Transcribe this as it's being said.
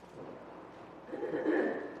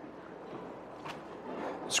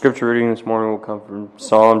Scripture reading this morning will come from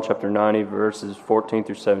Psalm chapter 90, verses 14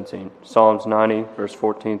 through 17. Psalms 90, verse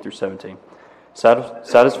 14 through 17.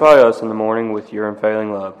 Satisfy us in the morning with your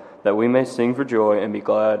unfailing love, that we may sing for joy and be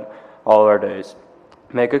glad all our days.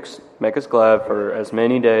 Make us glad for as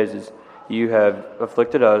many days as you have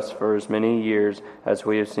afflicted us, for as many years as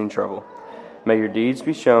we have seen trouble. May your deeds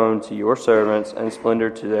be shown to your servants and splendor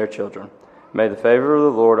to their children. May the favor of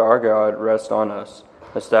the Lord our God rest on us.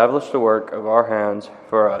 Establish the work of our hands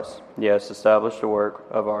for us. Yes, establish the work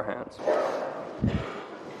of our hands.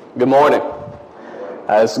 Good morning.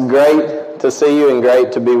 It's great to see you and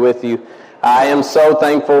great to be with you. I am so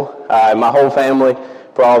thankful, my whole family,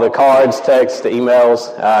 for all the cards, texts,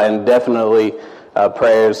 emails, and definitely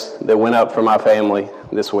prayers that went up for my family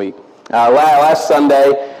this week. Last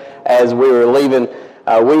Sunday, as we were leaving,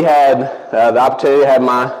 we had the opportunity to have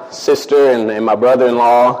my sister and my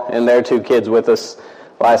brother-in-law and their two kids with us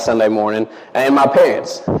last Sunday morning, and my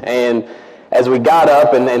parents. And as we got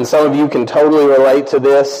up, and some of you can totally relate to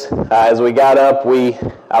this, as we got up,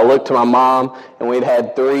 I looked to my mom, and we'd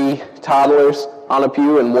had 3 toddlers on a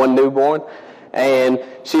pew and 1 newborn, and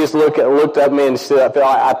she just looked up at me and she said,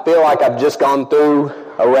 I feel like I've just gone through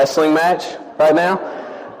a wrestling match right now.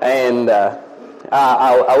 And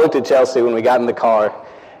I looked at Chelsea when we got in the car,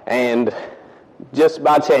 and just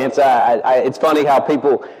by chance, it's funny how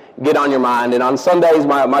people get on your mind. And on Sundays,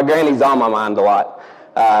 my granny's on my mind a lot,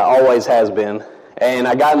 always has been. And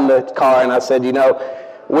I got in the car and I said,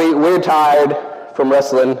 we're tired from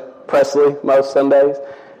wrestling Presley most Sundays.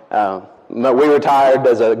 But we were tired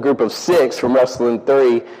as a group of 6 from wrestling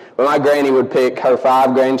 3. But my granny would pick her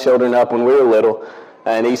 5 grandchildren up when we were little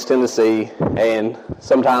in East Tennessee, and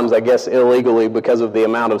sometimes, I guess, illegally because of the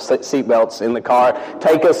amount of seatbelts in the car,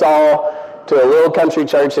 take us all to a little country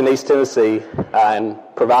church in East Tennessee and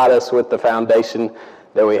provide us with the foundation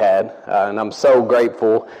that we had. And I'm so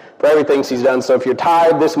grateful for everything she's done. So if you're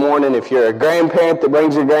tired this morning, if you're a grandparent that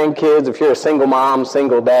brings your grandkids, if you're a single mom,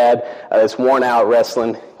 single dad that's worn out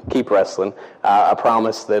wrestling, keep wrestling. I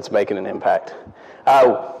promise that it's making an impact.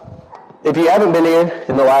 If you haven't been here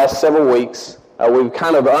in the last several weeks, we've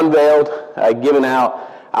kind of unveiled, given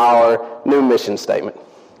out our new mission statement.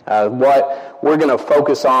 What we're going to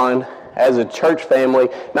focus on as a church family,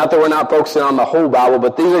 not that we're not focusing on the whole Bible,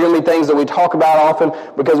 but these are going to be things that we talk about often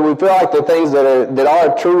because we feel like they're things that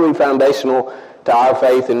are truly foundational to our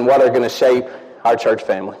faith and what are going to shape our church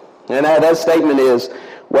family. And that statement is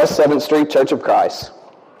West 7th Street Church of Christ,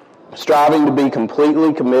 striving to be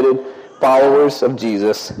completely committed followers of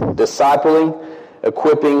Jesus, discipling,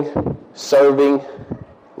 equipping, serving,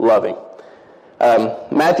 loving.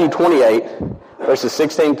 Matthew 28, verses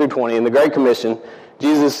 16 through 20, in the Great Commission,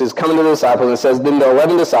 Jesus is coming to the disciples and says, Then the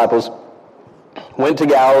 11 disciples went to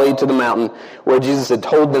Galilee to the mountain where Jesus had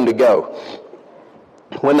told them to go.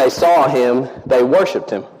 When they saw him, they worshipped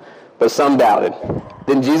him, but some doubted.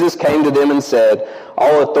 Then Jesus came to them and said,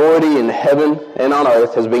 All authority in heaven and on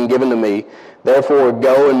earth has been given to me. Therefore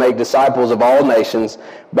go and make disciples of all nations,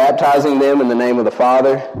 baptizing them in the name of the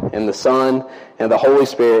Father and the Son and the Holy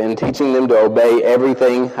Spirit, and teaching them to obey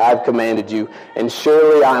everything I've commanded you. And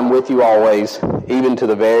surely I am with you always, even to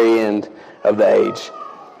the very end of the age.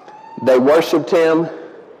 They worshipped him,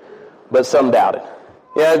 but some doubted.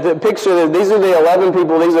 Yeah, the picture that these are the 11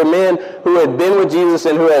 people. These are men who had been with Jesus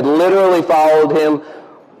and who had literally followed him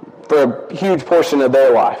for a huge portion of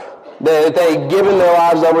their life. That they had given their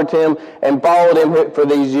lives over to him and followed him for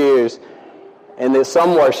these years. And that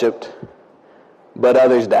some worshipped, but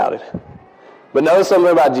others doubted. But notice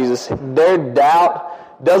something about Jesus. Their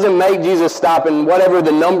doubt doesn't make Jesus stop, and whatever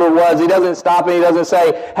the number was, he doesn't stop and he doesn't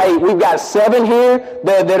say, hey, we've got 7 here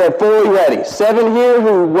that are fully ready. 7 here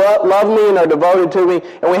who love me and are devoted to me.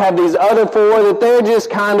 And we have these other 4 that they're just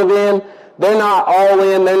kind of in. They're not all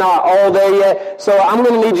in. They're not all there yet. So I'm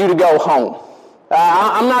going to need you to go home.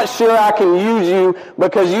 I'm not sure I can use you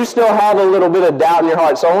because you still have a little bit of doubt in your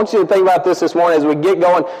heart. So I want you to think about this morning as we get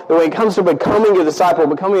going, that when it comes to becoming a disciple,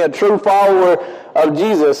 becoming a true follower of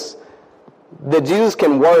Jesus, that Jesus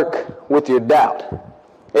can work with your doubt.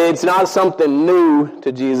 It's not something new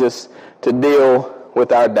to Jesus to deal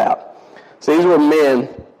with our doubt. So these were men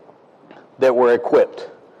that were equipped.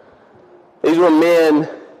 These were men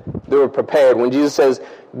that were prepared. When Jesus says,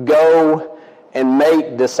 go and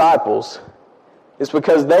make disciples, it's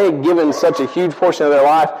because they had given such a huge portion of their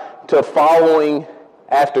life to following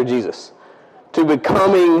after Jesus, to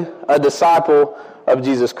becoming a disciple of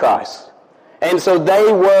Jesus Christ. And so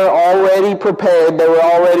they were already prepared, they were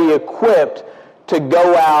already equipped to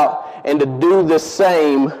go out and to do the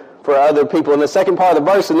same for other people. In the second part of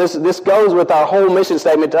the verse, and this goes with our whole mission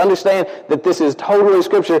statement, to understand that this is totally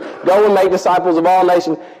Scripture. Go and make disciples of all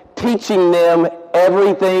nations, teaching them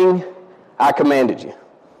everything I commanded you.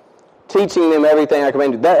 Teaching them everything I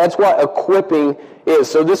commanded you. That's what equipping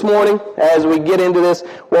is. So this morning, as we get into this,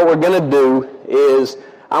 what we're going to do is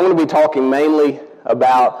I'm going to be talking mainly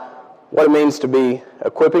about what it means to be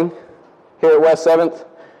equipping here at West 7th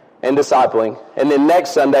and discipling. And then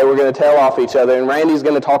next Sunday, we're going to tail off each other. And Randy's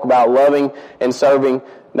going to talk about loving and serving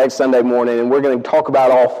next Sunday morning. And we're going to talk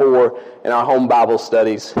about all four in our home Bible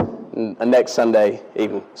studies next Sunday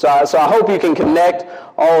evening. So I hope you can connect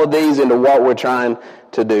all of these into what we're trying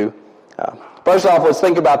to do. First off, let's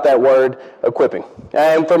think about that word equipping.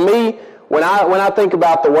 And for me, when I think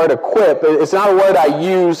about the word equip, it's not a word I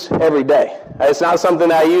use every day. It's not something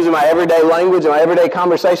that I use in my everyday language, in my everyday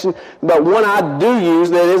conversation. But one I do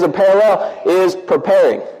use that is a parallel is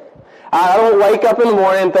preparing. I don't wake up in the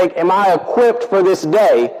morning and think, am I equipped for this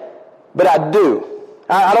day? But I do.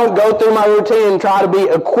 I don't go through my routine and try to be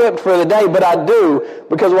equipped for the day, but I do,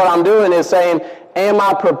 because what I'm doing is saying, am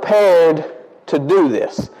I prepared to do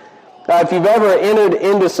this? If you've ever entered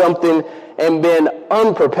into something and been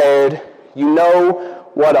unprepared, you know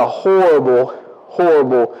what a horrible,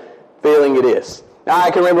 horrible feeling it is. Now,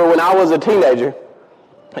 I can remember when I was a teenager,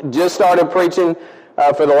 just started preaching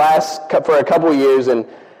for a couple of years, and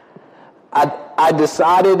I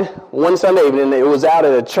decided one Sunday evening, it was out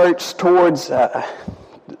at a church towards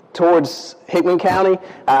Hickman County.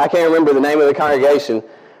 I can't remember the name of the congregation,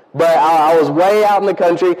 but I was way out in the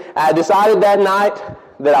country. I decided that night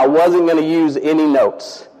that I wasn't going to use any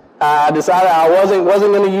notes. I decided I wasn't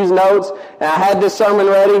going to use notes, and I had this sermon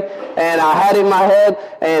ready, and I had it in my head,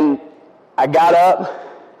 and I got up,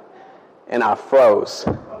 and I froze,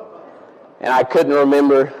 and I couldn't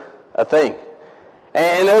remember a thing.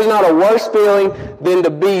 And there's not a worse feeling than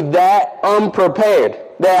to be that unprepared,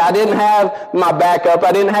 that I didn't have my backup,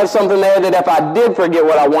 I didn't have something there that if I did forget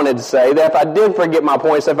what I wanted to say, that if I did forget my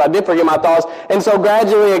points, if I did forget my thoughts. And so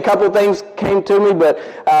gradually a couple of things came to me, but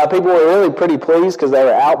people were really pretty pleased because they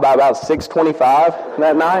were out by about 6:25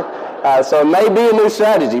 that night. So it may be a new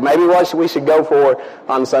strategy, maybe what we should go for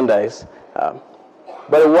on Sundays.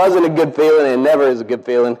 But it wasn't a good feeling, and it never is a good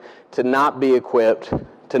feeling to not be equipped,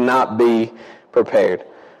 to not be prepared.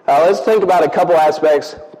 Let's think about a couple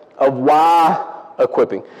aspects of why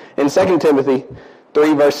equipping. In 2 Timothy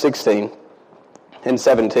 3, verse 16 and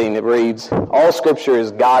 17, it reads, all Scripture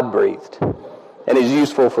is God-breathed and is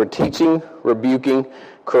useful for teaching, rebuking,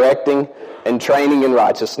 correcting, and training in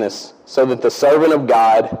righteousness, so that the servant of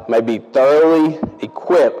God may be thoroughly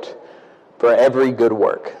equipped for every good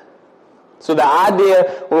work. So the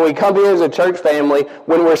idea when we come here as a church family,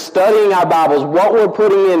 when we're studying our Bibles, what we're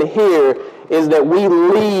putting in here is that we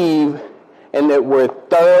leave and that we're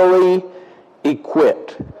thoroughly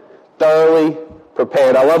equipped, thoroughly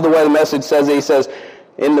prepared. I love the way the Message says it. He says,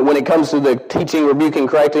 when it comes to the teaching, rebuking,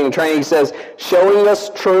 correcting, and training, he says, showing us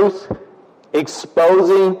truth,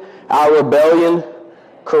 exposing our rebellion,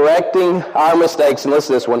 correcting our mistakes, and listen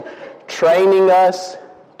to this one, training us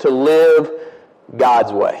to live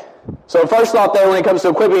God's way. So first thought there when it comes to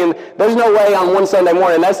equipping, there's no way on one Sunday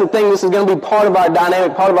morning, that's the thing, this is going to be part of our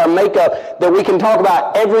dynamic, part of our makeup, that we can talk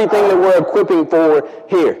about everything that we're equipping for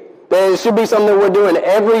here. It should be something that we're doing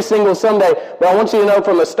every single Sunday, but I want you to know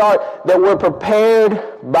from the start that we're prepared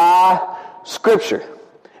by Scripture.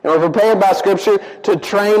 And we're prepared by Scripture to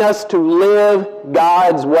train us to live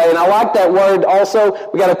God's way. And I like that word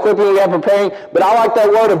also. We got equipping, we got preparing, but I like that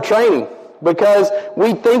word of training, because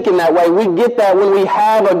we think in that way. We get that when we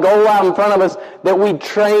have a goal out in front of us, that we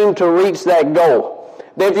train to reach that goal.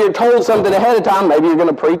 That if you're told something ahead of time, maybe you're going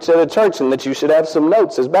to preach at a church and that you should have some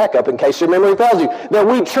notes as backup in case your memory fails you. That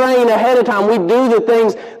we train ahead of time. We do the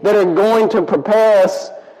things that are going to prepare us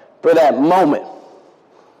for that moment.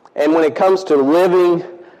 And when it comes to living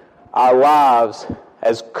our lives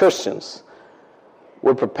as Christians,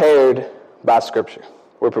 we're prepared by Scripture.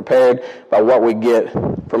 We're prepared by what we get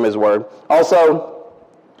from His Word. Also,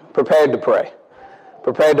 prepared to pray.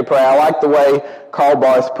 Prepared to pray. I like the way Karl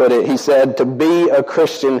Barth put it. He said, to be a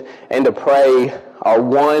Christian and to pray are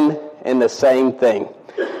one and the same thing.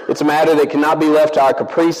 It's a matter that cannot be left to our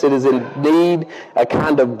caprice. It is indeed a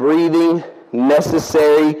kind of breathing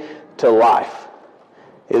necessary to life.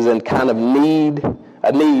 It is a kind of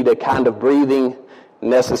a kind of breathing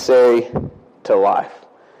necessary to life.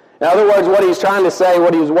 In other words, what he's trying to say,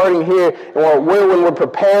 what he's wording here, and when we're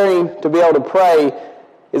preparing to be able to pray,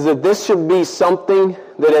 is that this should be something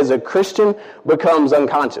that as a Christian becomes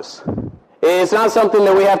unconscious. It's not something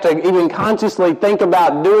that we have to even consciously think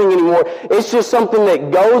about doing anymore. It's just something that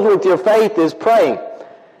goes with your faith is praying.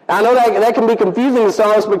 I know that can be confusing to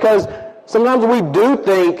some of us because sometimes we do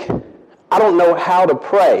think, I don't know how to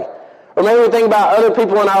pray. Or maybe we think about other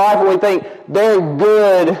people in our life and we think they're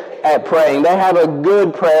good at praying. They have a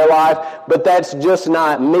good prayer life, but that's just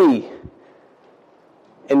not me.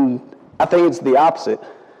 And I think it's the opposite.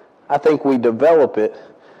 I think we develop it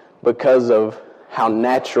because of how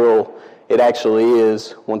natural it actually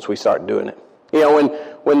is once we start doing it. You know,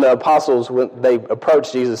 when the apostles, when they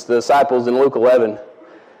approached Jesus, the disciples in Luke 11,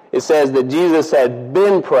 it says that Jesus had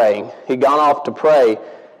been praying. He'd gone off to pray.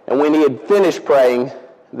 And when he had finished praying,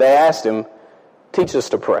 they asked him, teach us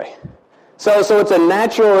to pray. So it's a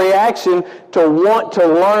natural reaction to want to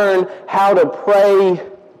learn how to pray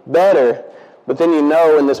better. But then you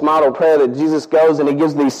know in this model prayer that Jesus goes and he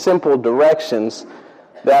gives these simple directions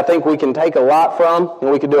that I think we can take a lot from,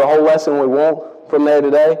 and we could do a whole lesson we won't from there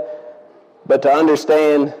today. But to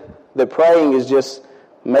understand that praying is just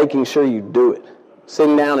making sure you do it.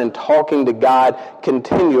 Sitting down and talking to God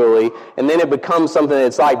continually, and then it becomes something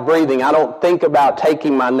that's like breathing. I don't think about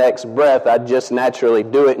taking my next breath. I just naturally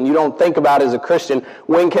do it. And you don't think about as a Christian,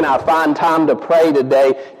 when can I find time to pray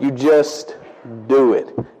today? You just do it.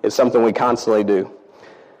 It's something we constantly do.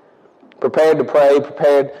 Prepared to pray,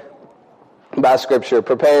 prepared by Scripture,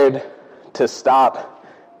 prepared to stop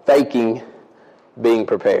faking being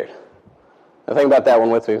prepared. Now think about that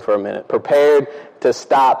one with me for a minute. Prepared to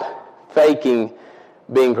stop faking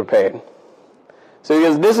being prepared. So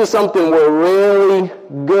because this is something we're really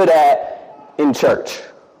good at in church.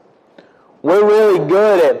 We're really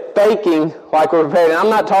good at faking like we're prepared. And I'm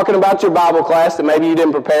not talking about your Bible class that maybe you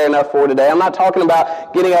didn't prepare enough for today. I'm not talking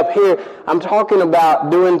about getting up here. I'm talking about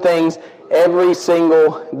doing things every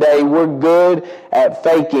single day. We're good at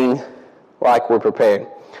faking like we're prepared.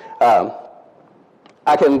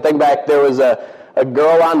 I can think back, there was a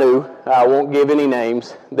girl I knew, I won't give any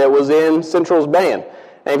names, that was in Central's band.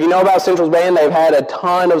 And if you know about Central's band, they've had a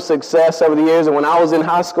ton of success over the years. And when I was in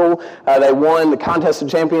high school, they won the Contest of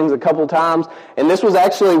Champions a couple times. And this was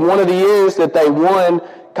actually one of the years that they won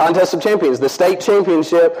Contest of Champions, the state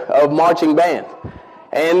championship of marching band.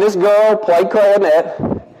 And this girl played clarinet,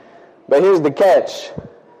 but here's the catch.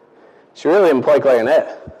 She really didn't play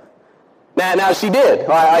clarinet. Now she did.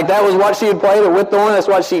 Like that was what she had played with the one. That's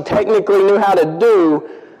what she technically knew how to do.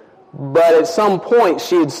 But at some point,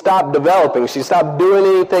 she had stopped developing. She stopped doing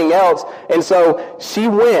anything else. And so she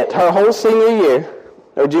went her whole senior year,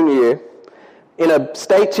 or junior year, in a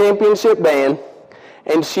state championship band,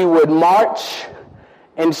 and she would march,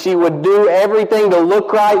 and she would do everything to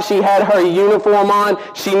look right. She had her uniform on.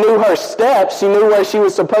 She knew her steps. She knew where she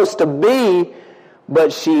was supposed to be,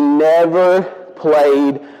 but she never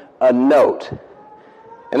played a note.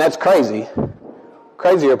 And that's crazy.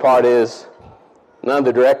 Crazier part is, none of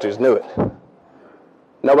the directors knew it.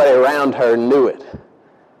 Nobody around her knew it.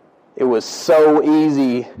 It was so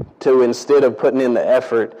easy to, instead of putting in the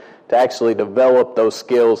effort to actually develop those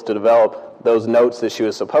skills, to develop those notes that she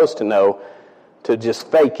was supposed to know, to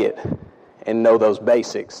just fake it and know those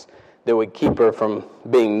basics that would keep her from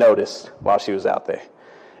being noticed while she was out there.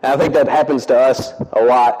 And I think that happens to us a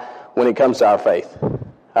lot when it comes to our faith.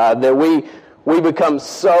 That we become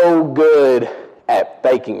so good at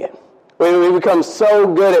faking it. We become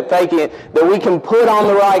so good at faking it that we can put on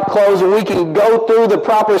the right clothes and we can go through the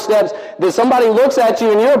proper steps, that somebody looks at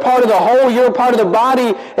you and you're a part of the whole, you're a part of the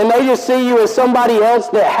body, and they just see you as somebody else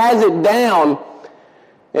that has it down.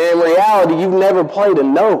 And in reality, you've never played a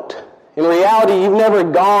note. In reality, you've never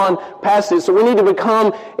gone past it. So we need to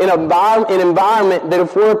become an environment that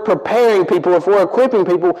if we're preparing people, if we're equipping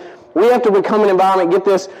people, we have to become an environment, get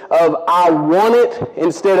this, of I want it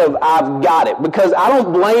instead of I've got it. Because I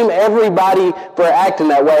don't blame everybody for acting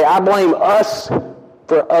that way. I blame us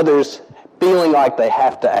for others feeling like they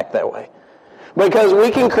have to act that way. Because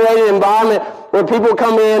we can create an environment where people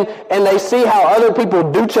come in and they see how other people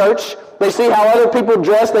do church. They see how other people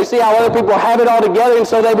dress. They see how other people have it all together. And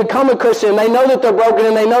so they become a Christian. They know that they're broken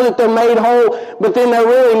and they know that they're made whole, but then they're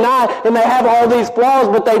really not. And they have all these flaws,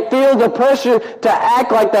 but they feel the pressure to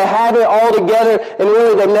act like they have it all together. And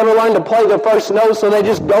really they've never learned to play the first note, so they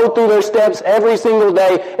just go through their steps every single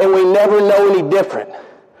day and we never know any different.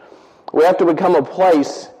 We have to become a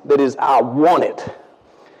place that is I want it,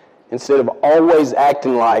 instead of always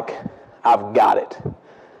acting like I've got it.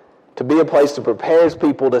 To be a place that prepares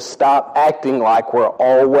people to stop acting like we're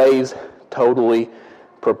always totally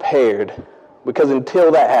prepared. Because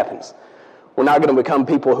until that happens, we're not going to become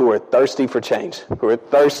people who are thirsty for change, who are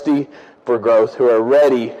thirsty for growth, who are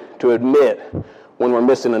ready to admit when we're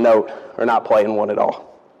missing a note or not playing one at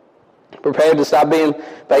all. Prepared to stop being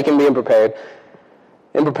fake and being prepared,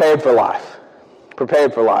 and prepared for life.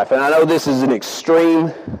 Prepared for life. And I know this is an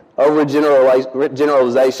extreme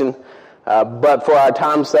overgeneralization, but for our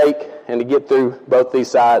time's sake and to get through both these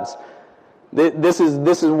sides, this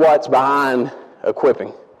is what's behind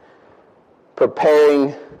equipping.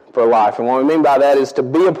 Preparing for life. And what we mean by that is to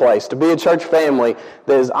be a place, to be a church family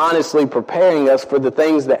that is honestly preparing us for the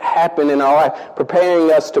things that happen in our life,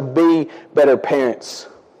 preparing us to be better parents,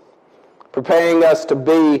 preparing us to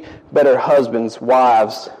be better husbands,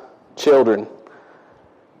 wives, children,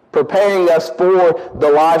 preparing us for the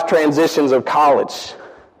life transitions of college,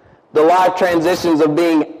 the life transitions of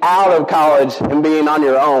being out of college and being on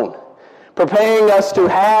your own, preparing us to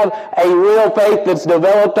have a real faith that's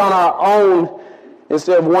developed on our own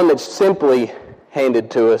instead of one that's simply handed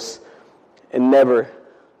to us and never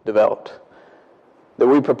developed. That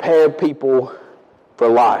we prepare people for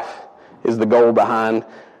life is the goal behind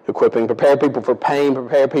equipping. Prepare people for pain,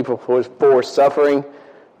 prepare people for suffering,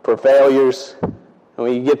 for failures. And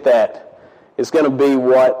when you get that, it's going to be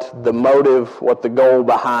what the motive, what the goal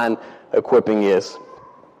behind equipping is.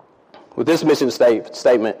 With this mission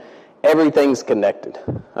statement, everything's connected.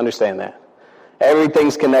 Understand that.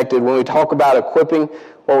 Everything's connected. When we talk about equipping,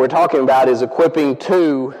 what we're talking about is equipping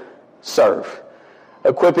to serve,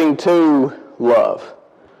 equipping to love,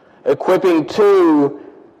 equipping to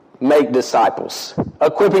make disciples,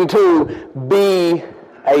 equipping to be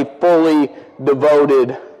a fully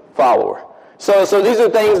devoted follower. So these are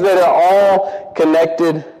things that are all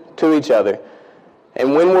connected to each other.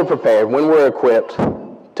 And when we're prepared, when we're equipped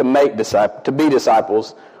to be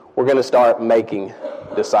disciples, we're going to start making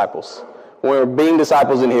disciples. When we're being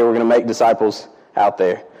disciples in here, we're going to make disciples out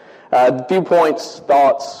there. A few points,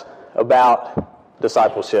 thoughts about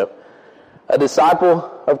discipleship. A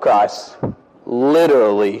disciple of Christ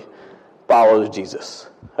literally follows Jesus.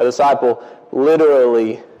 A disciple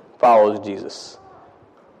literally follows Jesus.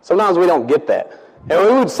 Sometimes we don't get that. And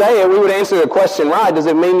we would say it, we would answer the question right, does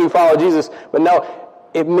it mean you follow Jesus? But no,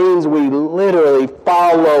 it means we literally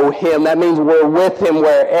follow him. That means we're with him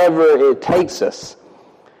wherever it takes us.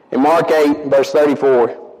 In Mark 8, verse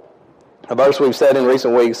 34, a verse we've said in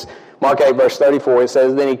recent weeks, Mark 8, verse 34, it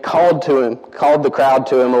says, Then he called the crowd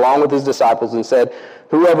to him along with his disciples and said,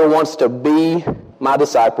 Whoever wants to be my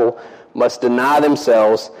disciple must deny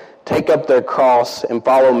themselves, take up their cross, and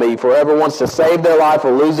follow me. For whoever wants to save their life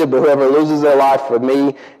will lose it, but whoever loses their life for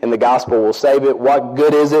me and the gospel will save it. What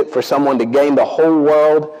good is it for someone to gain the whole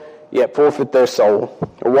world, yet forfeit their soul?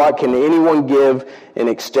 Or what can anyone give in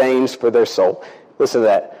exchange for their soul? Listen to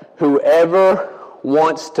that. Whoever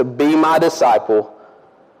wants to be my disciple,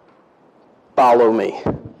 follow me.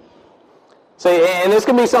 See, and this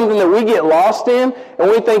can be something that we get lost in,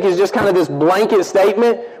 and we think is just kind of this blanket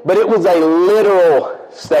statement, but it was a literal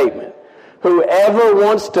statement. Whoever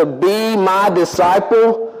wants to be my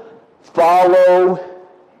disciple, follow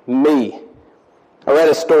me. I read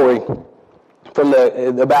a story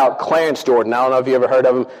about Clarence Jordan. I don't know if you ever heard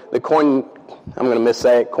of him. I'm going to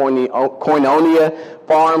missay it. Koinonia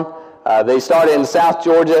Farm. They started in South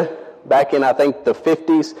Georgia back in, I think, the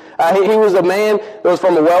 50s. He was a man that was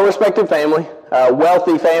from a well-respected family, a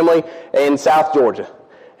wealthy family in South Georgia.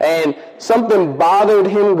 And something bothered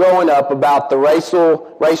him growing up about the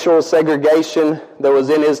racial segregation that was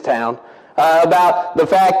in his town, about the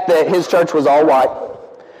fact that his church was all white.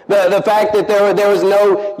 The fact that there was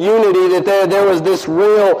no unity, that there was this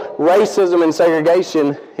real racism and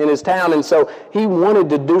segregation in his town. And so he wanted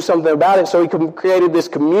to do something about it. So he created this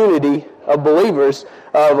community of believers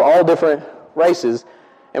of all different races.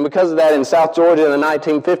 And because of that, in South Georgia in the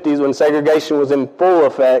 1950s, when segregation was in full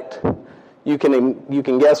effect, you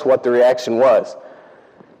can guess what the reaction was.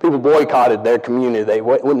 People boycotted their community. They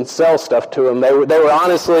wouldn't sell stuff to them. They were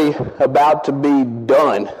honestly about to be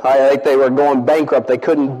done. I think they were going bankrupt. They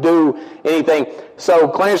couldn't do anything. So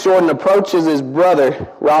Clarence Jordan approaches his brother,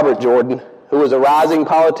 Robert Jordan, who was a rising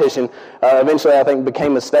politician. Eventually, I think,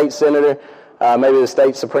 became a state senator, maybe the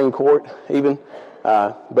state Supreme Court even.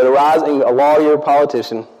 But a lawyer,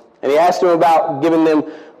 politician. And he asked him about giving them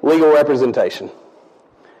legal representation.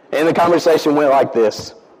 And the conversation went like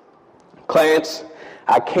this. Clarence,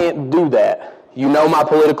 I can't do that. You know my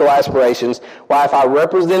political aspirations. Why, if I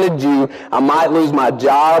represented you, I might lose my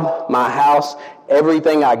job, my house,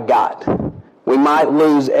 everything I got. We might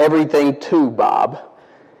lose everything too, Bob.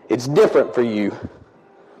 It's different for you.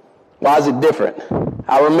 Why is it different?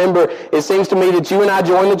 I remember, it seems to me that you and I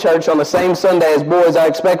joined the church on the same Sunday as boys. I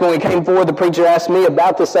expect when we came forward, the preacher asked me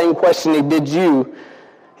about the same question he did you.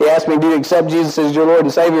 He asked me, do you accept Jesus as your Lord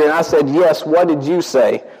and Savior? And I said, yes. What did you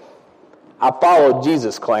say? I followed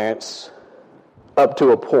Jesus, Clarence, up to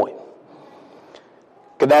a point.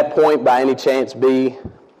 Could that point by any chance be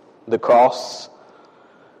the cross?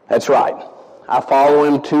 That's right. I follow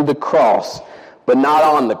him to the cross, but not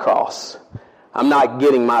on the cross. I'm not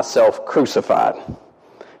getting myself crucified.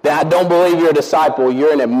 Then I don't believe you're a disciple.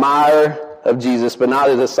 You're an admirer of Jesus, but not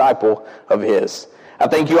a disciple of his. I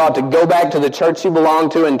think you ought to go back to the church you belong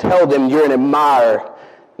to and tell them you're an admirer,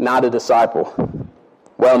 not a disciple.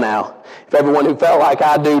 Well now, if everyone who felt like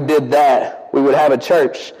I do did that, we would have a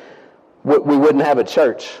church. We wouldn't have a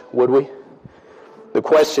church, would we? The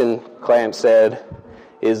question, Clarence said,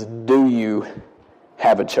 is do you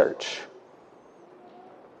have a church?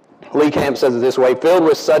 Lee Camp says it this way: filled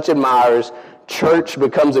with such admirers, church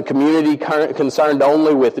becomes a community concerned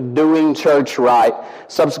only with doing church right.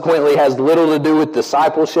 Subsequently has little to do with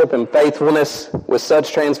discipleship and faithfulness, with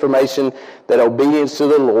such transformation that obedience to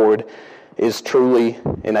the Lord is truly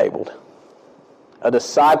enabled. A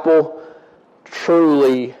disciple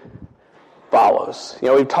truly follows.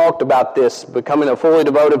 We've talked about this, becoming a fully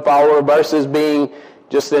devoted follower versus being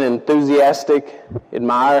just an enthusiastic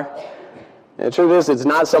admirer. And the truth is, it's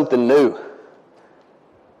not something new.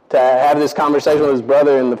 To have this conversation with his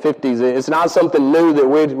brother in the 50s, it's not something new that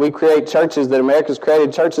we create churches, that America's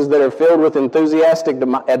created churches that are filled with enthusiastic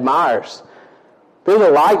admirers. People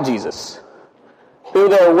that like Jesus. People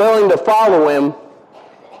that are willing to follow him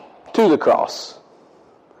to the cross.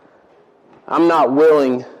 I'm not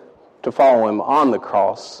willing to follow him on the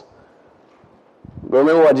cross. But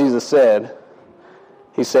remember what Jesus said.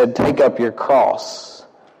 He said, take up your cross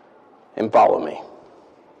and follow me.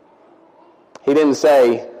 He didn't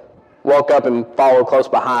say, walk up and follow close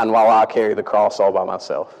behind while I carry the cross all by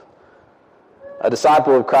myself. A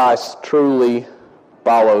disciple of Christ truly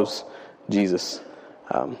follows Jesus.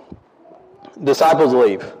 Disciples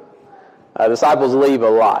leave. Disciples leave a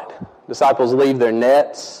lot. Disciples leave their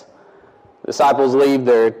nets. Disciples leave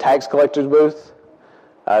their tax collector's booth.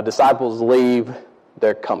 Disciples leave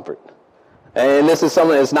their comfort. And this is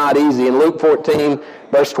something that's not easy. In Luke 14,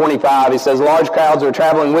 verse 25, he says, large crowds were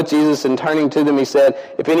traveling with Jesus, and turning to them, he said,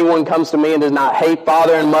 if anyone comes to me and does not hate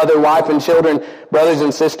father and mother, wife and children, brothers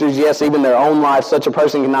and sisters, yes, even their own life, such a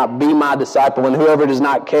person cannot be my disciple. And whoever does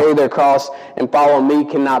not carry their cross and follow me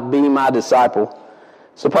cannot be my disciple.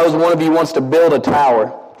 Suppose one of you wants to build a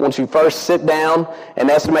tower. Won't you first sit down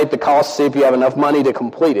and estimate the cost, see if you have enough money to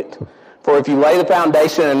complete it? For if you lay the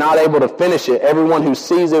foundation and are not able to finish it, everyone who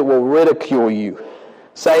sees it will ridicule you,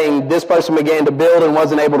 saying, this person began to build and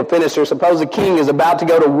wasn't able to finish. Or suppose a king is about to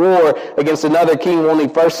go to war against another king. Won't he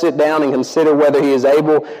first sit down and consider whether he is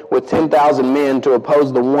able with 10,000 men to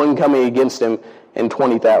oppose the one coming against him in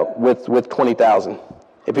 20,000 with 20,000?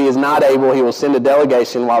 If he is not able, he will send a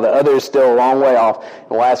delegation while the other is still a long way off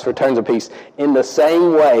and will ask for terms of peace. In the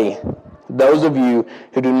same way, those of you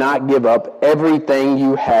who do not give up everything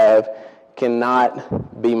you have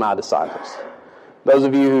cannot be my disciples. Those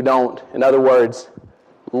of you who don't, in other words,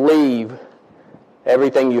 leave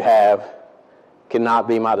everything you have, cannot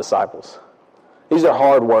be my disciples. These are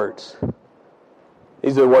hard words.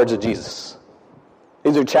 These are the words of Jesus.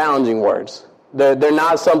 These are challenging words. They're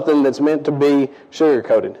not something that's meant to be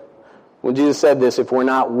sugar-coated. When Jesus said this, if we're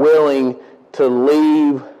not willing to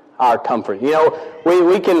leave our comfort.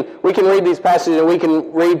 We can read these passages and we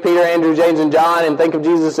can read Peter, Andrew, James, and John and think of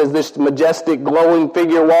Jesus as this majestic, glowing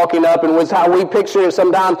figure walking up, and was how we picture it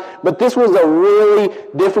sometimes. But this was a really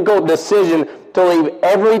difficult decision to leave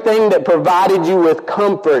everything that provided you with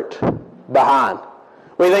comfort behind.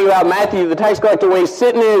 When you think about Matthew, the tax collector, when he's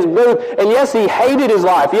sitting in his booth, and yes, he hated his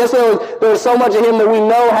life. Yes, there was so much of him that we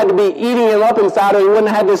know had to be eating him up inside, or he wouldn't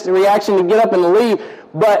have had this reaction to get up and leave.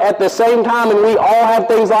 But at the same time, and we all have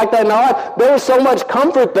things like that in our life, there was so much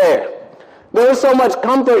comfort there. There was so much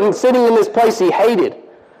comfort in sitting in this place he hated.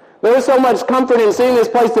 There was so much comfort in sitting in this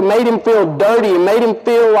place that made him feel dirty and made him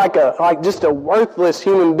feel like just a worthless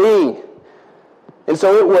human being. And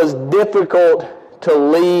so it was difficult to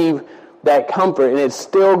leave that comfort, and it's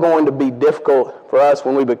still going to be difficult for us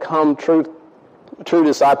when we become true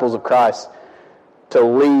disciples of Christ to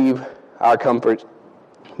leave our comfort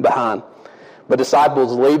behind. But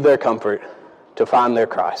disciples leave their comfort to find their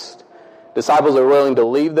Christ. Disciples are willing to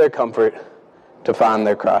leave their comfort to find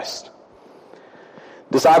their Christ.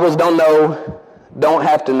 Disciples don't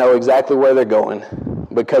have to know exactly where they're going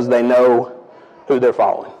because they know who they're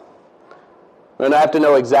following. We don't have to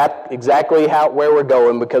know exactly where we're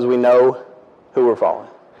going because we know who we're following.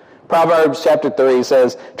 Proverbs chapter 3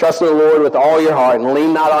 says, trust in the Lord with all your heart and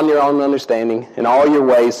lean not on your own understanding. In all your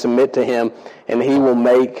ways submit to him, and he will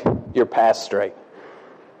make your path straight.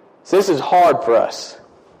 So this is hard for us.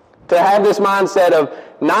 To have this mindset of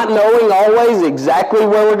not knowing always exactly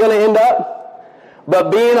where we're going to end up, but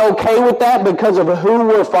being okay with that because of who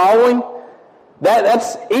we're following,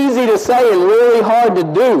 That's easy to say and really hard to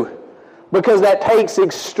do because that takes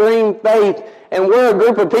extreme faith. And we're a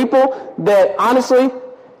group of people that, honestly,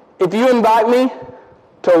 if you invite me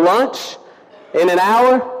to lunch in an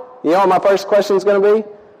hour, you know what my first question is going to be?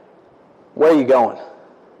 Where are you going?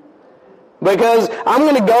 Because I'm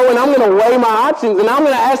going to go and I'm going to weigh my options, and I'm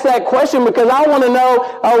going to ask that question because I want to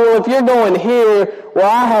know, if you're going here, well,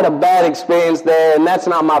 I had a bad experience there, and that's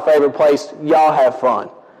not my favorite place. Y'all have fun.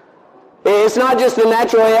 It's not just the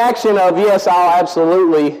natural reaction of, yes, I'll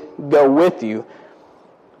absolutely go with you.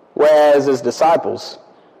 Whereas as disciples,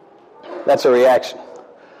 that's a reaction.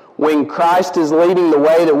 When Christ is leading the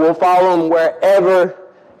way, that we'll follow him wherever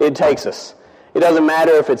it takes us. It doesn't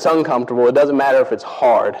matter if it's uncomfortable. It doesn't matter if it's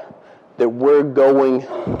hard. That we're going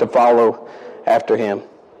to follow after him.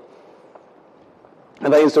 I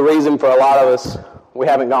think it's the reason for a lot of us we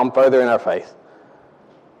haven't gone further in our faith.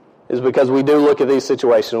 Is because we do look at these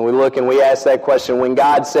situations. We look and we ask that question. When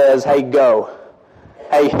God says, hey, go.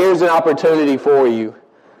 Hey, here's an opportunity for you.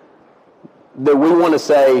 That we want to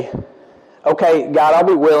say, okay, God, I'll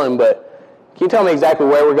be willing, but can you tell me exactly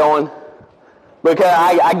where we're going? Because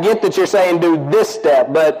I get that you're saying do this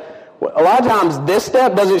step, but a lot of times this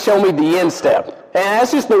step doesn't show me the end step. And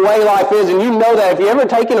that's just the way life is. And you know that if you've ever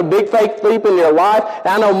taken a big faith leap in your life, and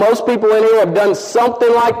I know most people in here have done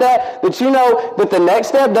something like that, that you know that the next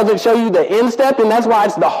step doesn't show you the end step, and that's why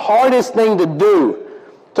it's the hardest thing to do.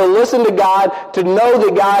 To listen to God, to know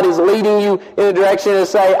that God is leading you in a direction and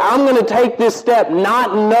say, I'm going to take this step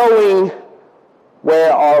not knowing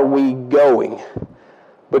where are we going,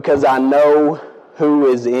 because I know who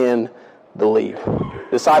is in the lead.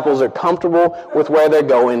 Disciples are comfortable with where they're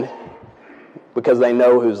going because they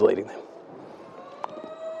know who's leading them.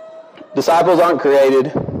 Disciples aren't created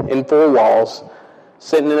in four walls,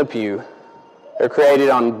 sitting in a pew. They're created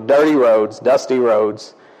on dirty roads, dusty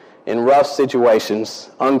roads, in rough situations,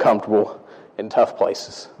 uncomfortable, in tough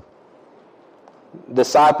places.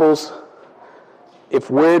 Disciples, if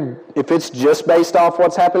it's just based off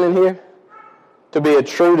what's happening here, to be a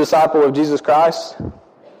true disciple of Jesus Christ,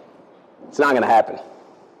 it's not going to happen.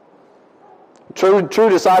 True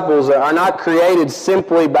disciples are not created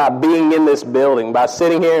simply by being in this building, by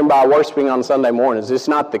sitting here and by worshiping on Sunday mornings. It's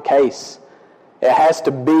not the case. It has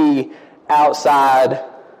to be outside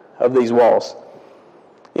of these walls.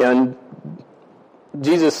 You know, and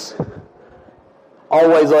Jesus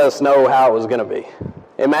always let us know how it was going to be.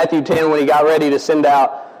 In Matthew 10, when he got ready to send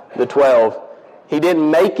out the 12, he didn't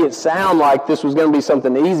make it sound like this was going to be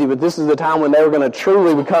something easy, but this is the time when they were going to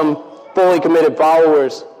truly become fully committed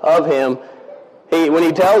followers of him. When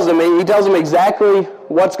he tells them exactly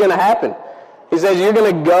what's going to happen. He says, you're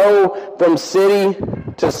going to go from city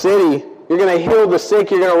to city. You're going to heal the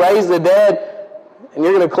sick. You're going to raise the dead. And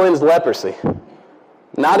you're going to cleanse leprosy.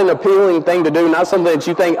 Not an appealing thing to do. Not something that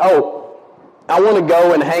you think, I want to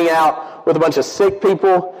go and hang out with a bunch of sick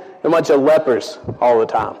people and a bunch of lepers all the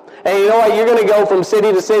time. And you know what? You're going to go from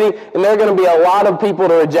city to city, and there are going to be a lot of people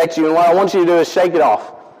to reject you. And what I want you to do is shake it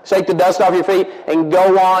off. Shake the dust off your feet and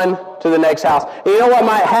go on to the next house. And you know what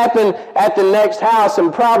might happen at the next house,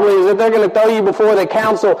 and probably is that they're going to throw you before the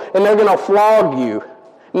council, and they're going to flog you,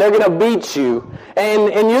 and they're going to beat you,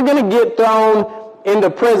 and you're going to get thrown into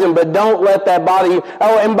prison, but don't let that bother you.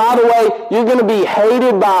 Oh, and by the way, you're going to be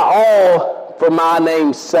hated by all for my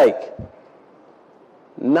name's sake.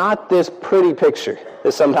 Not this pretty picture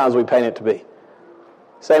that sometimes we paint it to be.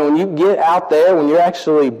 Saying when you get out there, when you're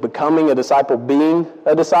actually becoming a disciple, being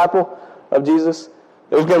a disciple of Jesus,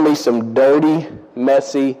 there's going to be some dirty,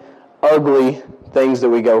 messy, ugly things that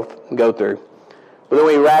we go through. But then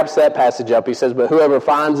when he wraps that passage up, he says, but whoever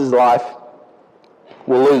finds his life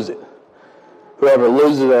will lose it. Whoever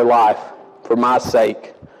loses their life for my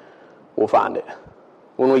sake will find it.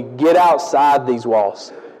 When we get outside these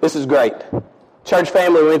walls, this is great. Church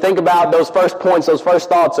family, when we think about those first points, those first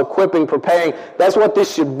thoughts, equipping, preparing, that's what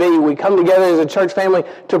this should be. We come together as a church family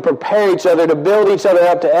to prepare each other, to build each other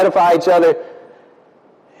up, to edify each other.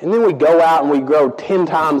 And then we go out and we grow 10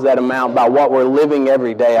 times that amount by what we're living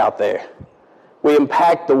every day out there. We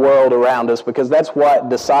impact the world around us because that's what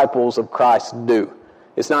disciples of Christ do.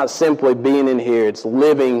 It's not simply being in here, it's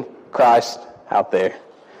living Christ out there.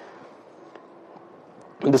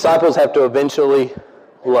 And disciples have to eventually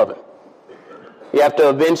love him. You have to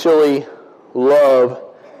eventually love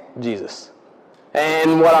Jesus.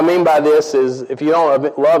 And what I mean by this is if you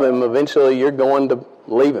don't love him, eventually you're going to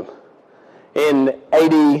leave him. In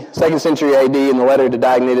AD, 2nd century AD, in the letter to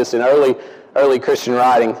Diognetus, in early Christian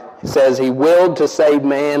writing, it says, he willed to save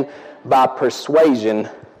man by persuasion,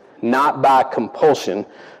 not by compulsion,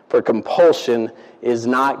 for compulsion is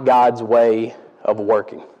not God's way of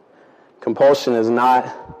working. Compulsion is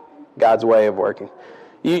not God's way of working.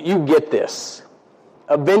 You get this.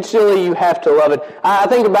 Eventually, you have to love it. I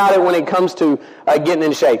think about it when it comes to getting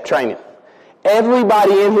in shape, training.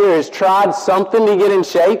 Everybody in here has tried something to get in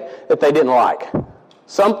shape that they didn't like.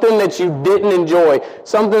 Something that you didn't enjoy.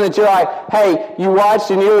 Something that you're like, hey, you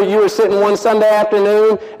watched and you were sitting one Sunday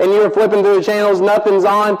afternoon and you were flipping through the channels, nothing's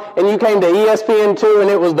on, and you came to ESPN2 and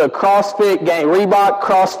it was the CrossFit game, Reebok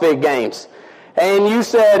CrossFit Games. And you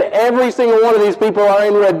said, every single one of these people are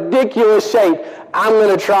in ridiculous shape. I'm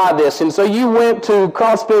going to try this. And so you went to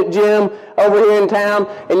CrossFit Gym over here in town,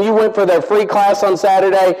 and you went for their free class on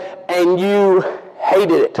Saturday, and you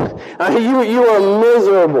hated it. You were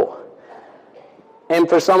miserable. And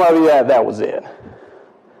for some of you, that was it.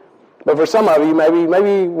 But for some of you,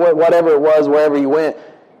 maybe whatever it was, wherever you went,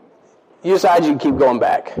 you decided you'd keep going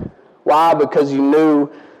back. Why? Because you knew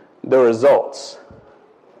the results.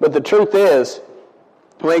 But the truth is,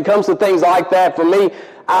 when it comes to things like that, for me,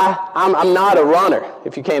 I'm not a runner,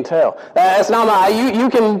 if you can't tell. That's not my. You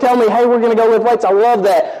can tell me, hey, we're going to go lift weights. I love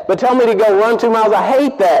that. But tell me to go run 2 miles. I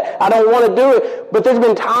hate that. I don't want to do it. But there's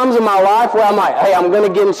been times in my life where I'm like, hey, I'm going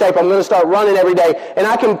to get in shape. I'm going to start running every day. And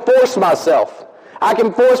I can force myself. I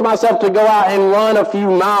can force myself to go out and run a few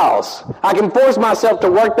miles. I can force myself to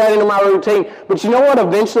work that into my routine. But you know what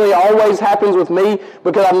eventually always happens with me?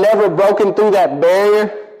 Because I've never broken through that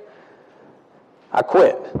barrier. I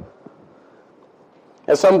quit.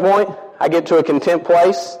 At some point, I get to a content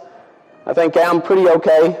place. I think, hey, I'm pretty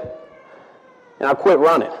okay. And I quit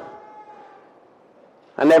running.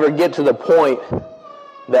 I never get to the point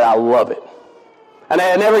that I love it. And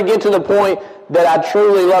I never get to the point that I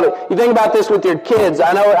truly love it. You think about this with your kids.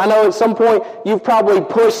 I know at some point you've probably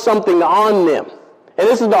pushed something on them. And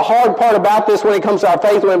this is the hard part about this when it comes to our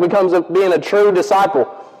faith, when it becomes being a true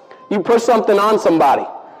disciple. You push something on somebody.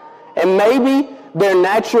 And maybe they're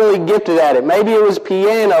naturally gifted at it. Maybe it was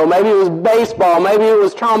piano, maybe it was baseball, maybe it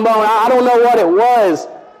was trombone. I don't know what it was,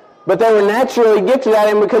 but they were naturally gifted at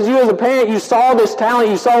it. And because you as a parent, you saw this talent,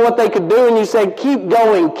 you saw what they could do, and you said, keep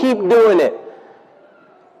going, keep doing it.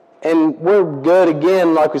 And we're good,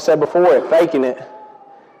 again, like we said before, at faking it.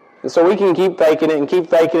 And so we can keep faking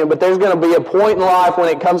it, but there's going to be a point in life when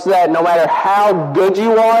it comes to that, no matter how good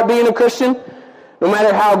you are at being a Christian, no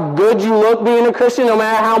matter how good you look being a Christian, no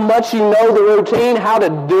matter how much you know the routine, how to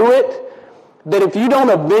do it, that if you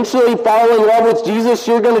don't eventually fall in love with Jesus,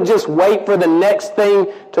 you're going to just wait for the next thing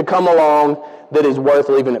to come along that is worth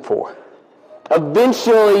leaving it for.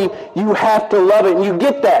 Eventually, you have to love it, and you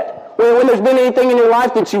get that. When there's been anything in your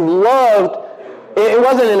life that you loved, it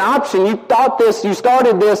wasn't an option. You thought this, you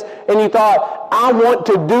started this, and you thought, I want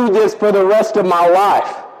to do this for the rest of my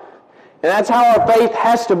life. And that's how our faith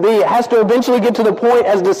has to be. It has to eventually get to the point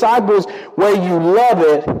as disciples where you love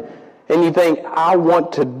it and you think, I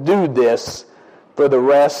want to do this for the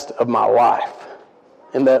rest of my life.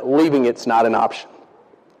 And that leaving it's not an option.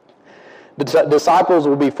 The disciples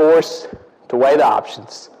will be forced to weigh the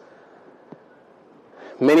options.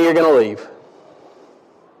 Many are going to leave.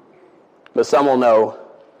 But some will know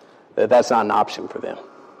that that's not an option for them.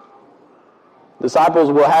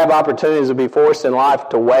 Disciples will have opportunities to be forced in life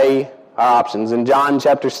to weigh our options. In John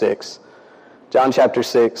chapter 6,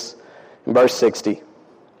 in verse 60,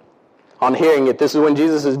 on hearing it, this is when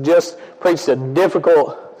Jesus has just preached a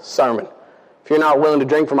difficult sermon. If you're not willing to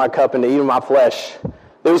drink from my cup and to eat of my flesh,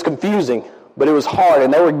 it was confusing, but it was hard,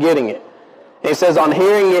 and they were getting it. And he says, on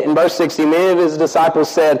hearing it, in verse 60, many of his disciples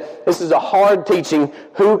said, this is a hard teaching,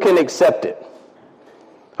 who can accept it?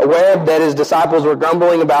 Aware that his disciples were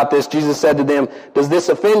grumbling about this, Jesus said to them, does this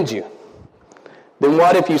offend you? Then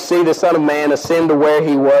what if you see the Son of Man ascend to where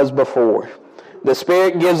he was before? The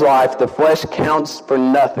Spirit gives life, the flesh counts for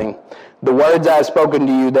nothing. The words I have spoken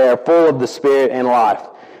to you, they are full of the Spirit and life.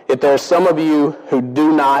 Yet there are some of you who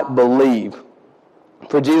do not believe.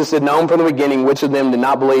 For Jesus had known from the beginning which of them did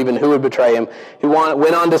not believe and who would betray him. He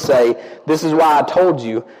went on to say, this is why I told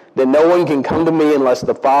you that no one can come to me unless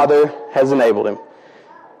the Father has enabled him.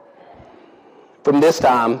 From this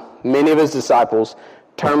time, many of his disciples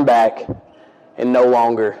turned back and no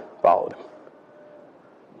longer followed him.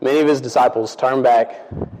 Many of his disciples turned back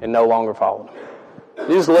and no longer followed him.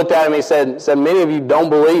 Jesus looked at him and he said, many of you don't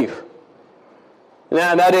believe.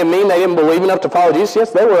 Now, that didn't mean they didn't believe enough to follow Jesus.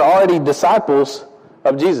 Yes, they were already disciples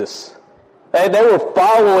of Jesus. They were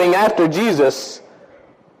following after Jesus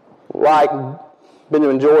like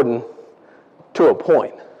Benjamin Jordan to a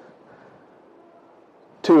point.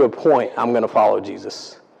 To a point, I'm going to follow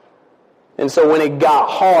Jesus. And so when it got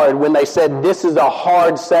hard, when they said this is a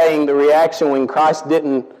hard saying, the reaction when Christ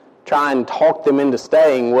didn't try and talk them into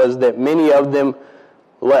staying was that many of them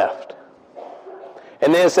left.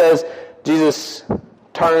 And then it says, Jesus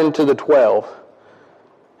turned to the 12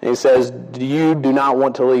 and he says, you do not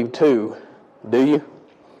want to leave too, do you?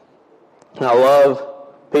 And I love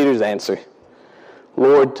Peter's answer.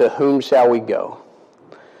 Lord, to whom shall we go?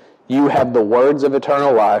 You have the words of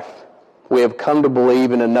eternal life. We have come to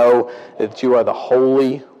believe and to know that you are the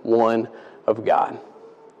Holy One of God.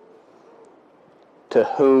 To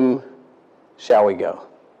whom shall we go?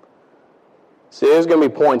 See, there's going to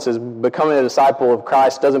be points as becoming a disciple of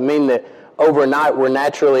Christ doesn't mean that overnight we're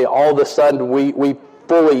naturally, all of a sudden, we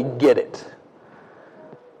fully get it.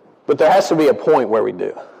 But there has to be a point where we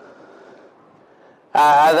do.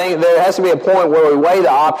 I think there has to be a point where we weigh the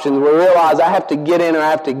options, where we realize I have to get in or I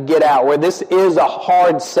have to get out, where this is a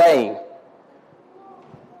hard saying.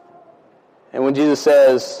 And when Jesus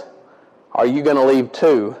says, are you going to leave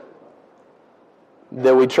too?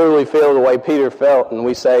 That we truly feel the way Peter felt and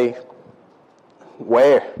we say,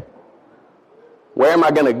 where? Where am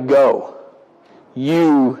I going to go?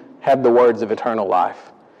 You have the words of eternal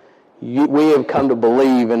life. We have come to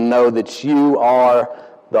believe and know that you are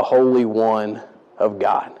the Holy One of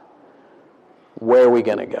God. Where are we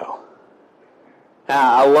going to go?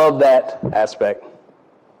 Now, I love that aspect.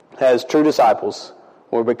 As true disciples,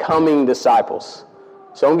 we're becoming disciples.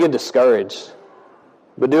 So don't get discouraged.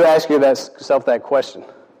 But do ask yourself that question.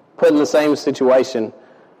 Put in the same situation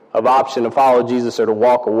of option to follow Jesus or to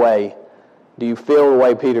walk away. Do you feel the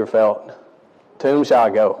way Peter felt? To whom shall I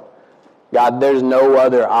go? God, there's no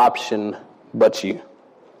other option but you.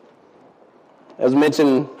 As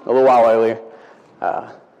mentioned a little while earlier,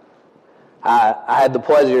 I had the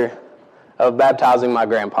pleasure of baptizing my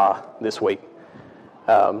grandpa this week.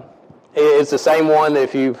 It's the same one that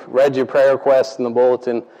if you've read your prayer requests in the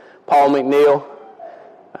bulletin, Paul McNeil.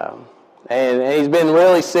 And he's been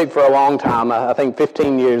really sick for a long time. I think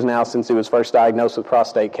 15 years now since he was first diagnosed with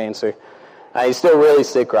prostate cancer. He's still really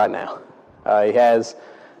sick right now. He has,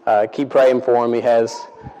 keep praying for him. He has,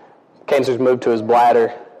 cancer's moved to his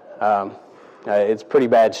bladder. It's pretty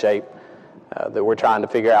bad shape that we're trying to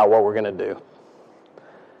figure out what we're going to do.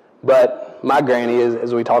 But my granny,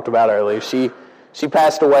 as we talked about earlier, she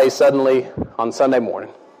passed away suddenly on Sunday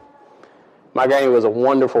morning. My granny was a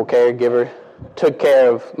wonderful caregiver, took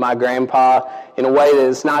care of my grandpa in a way that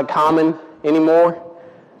is not common anymore.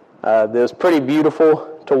 That was pretty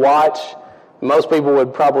beautiful to watch. Most people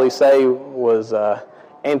would probably say was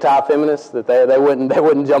anti-feminist, that they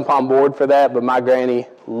wouldn't jump on board for that, but my granny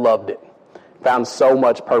loved it. Found so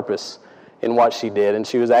much purpose in what she did, and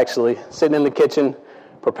she was actually sitting in the kitchen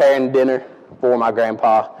preparing dinner for my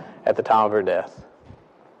grandpa at the time of her death.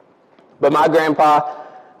 But my grandpa,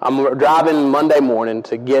 I'm driving Monday morning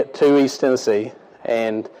to get to East Tennessee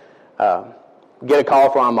and get a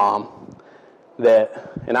call from my mom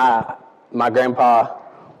my grandpa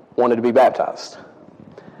wanted to be baptized.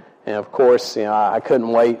 And of course, I couldn't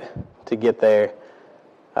wait to get there.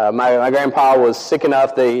 My grandpa was sick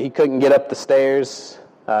enough that he couldn't get up the stairs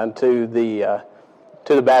to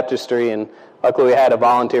the baptistry, and luckily we had a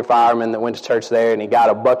volunteer fireman that went to church there, and he got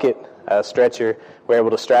a bucket, a stretcher. We were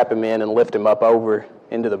able to strap him in and lift him up over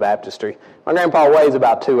into the baptistry. My grandpa weighs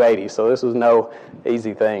about 280, so this was no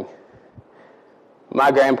easy thing.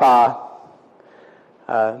 My grandpa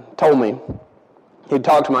told me he'd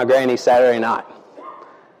talked to my granny Saturday night,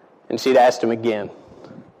 and she'd asked him again,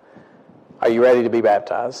 are you ready to be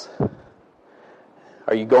baptized?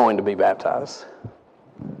 Are you going to be baptized?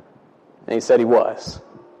 And he said he was.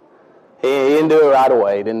 He didn't do it right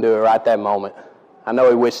away. He didn't do it right that moment. I know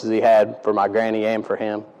he wishes he had for my granny and for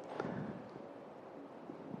him.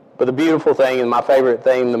 But the beautiful thing and my favorite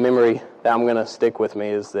thing, the memory that I'm going to stick with me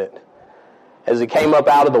is that as he came up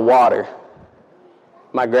out of the water,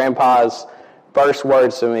 my grandpa's first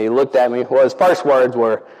words to me, he looked at me, his first words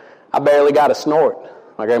were, I barely got a snort.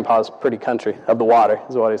 My grandpa's pretty country of the water,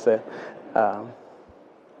 is what he said.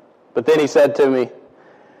 But then he said to me,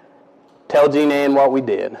 tell Jean Ann what we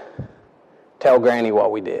did. Tell Granny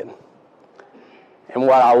what we did. And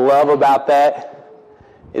what I love about that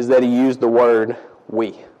is that he used the word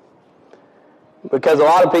we. Because a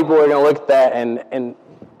lot of people are going to look at that and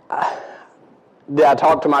did I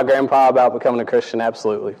talk to my grandpa about becoming a Christian?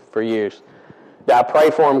 Absolutely, for years. Did I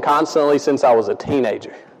pray for him constantly since I was a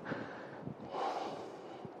teenager?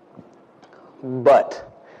 But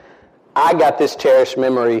I got this cherished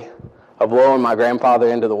memory of lowering my grandfather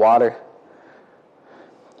into the water.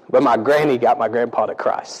 But my granny got my grandpa to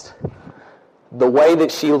Christ. The way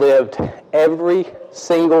that she lived every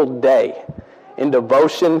single day in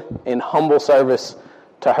devotion and humble service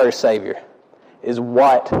to her Savior is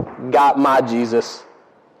what got my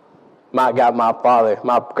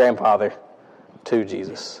grandfather to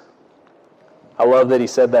Jesus. I love that he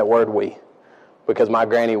said that word we, because my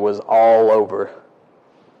granny was all over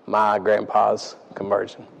my grandpa's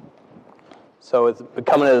conversion. So with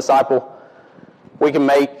becoming a disciple, we can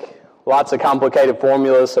make lots of complicated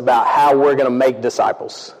formulas about how we're going to make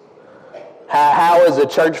disciples. How as a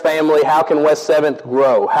church family, how can West 7th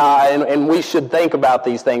grow? And we should think about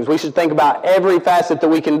these things. We should think about every facet that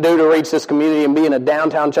we can do to reach this community and be in a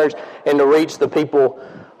downtown church and to reach the people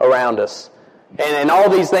around us. And all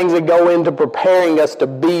these things that go into preparing us to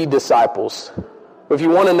be disciples. If you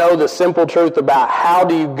want to know the simple truth about how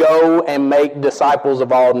do you go and make disciples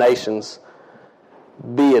of all nations,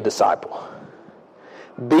 be a disciple.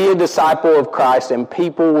 Be a disciple of Christ, and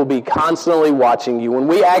people will be constantly watching you. When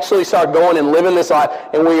we actually start going and living this life,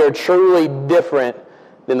 and we are truly different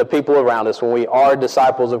than the people around us, when we are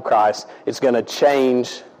disciples of Christ, it's going to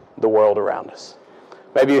change the world around us.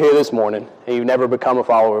 Maybe you're here this morning, and you've never become a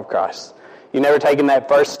follower of Christ. You've never taken that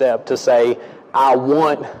first step to say, I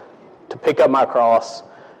want to pick up my cross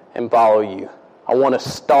and follow you. I want to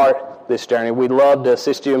start this journey. We'd love to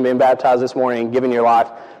assist you in being baptized this morning and giving your life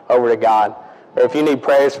over to God. Or if you need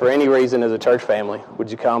prayers for any reason as a church family,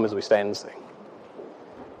 would you come as we stand and sing?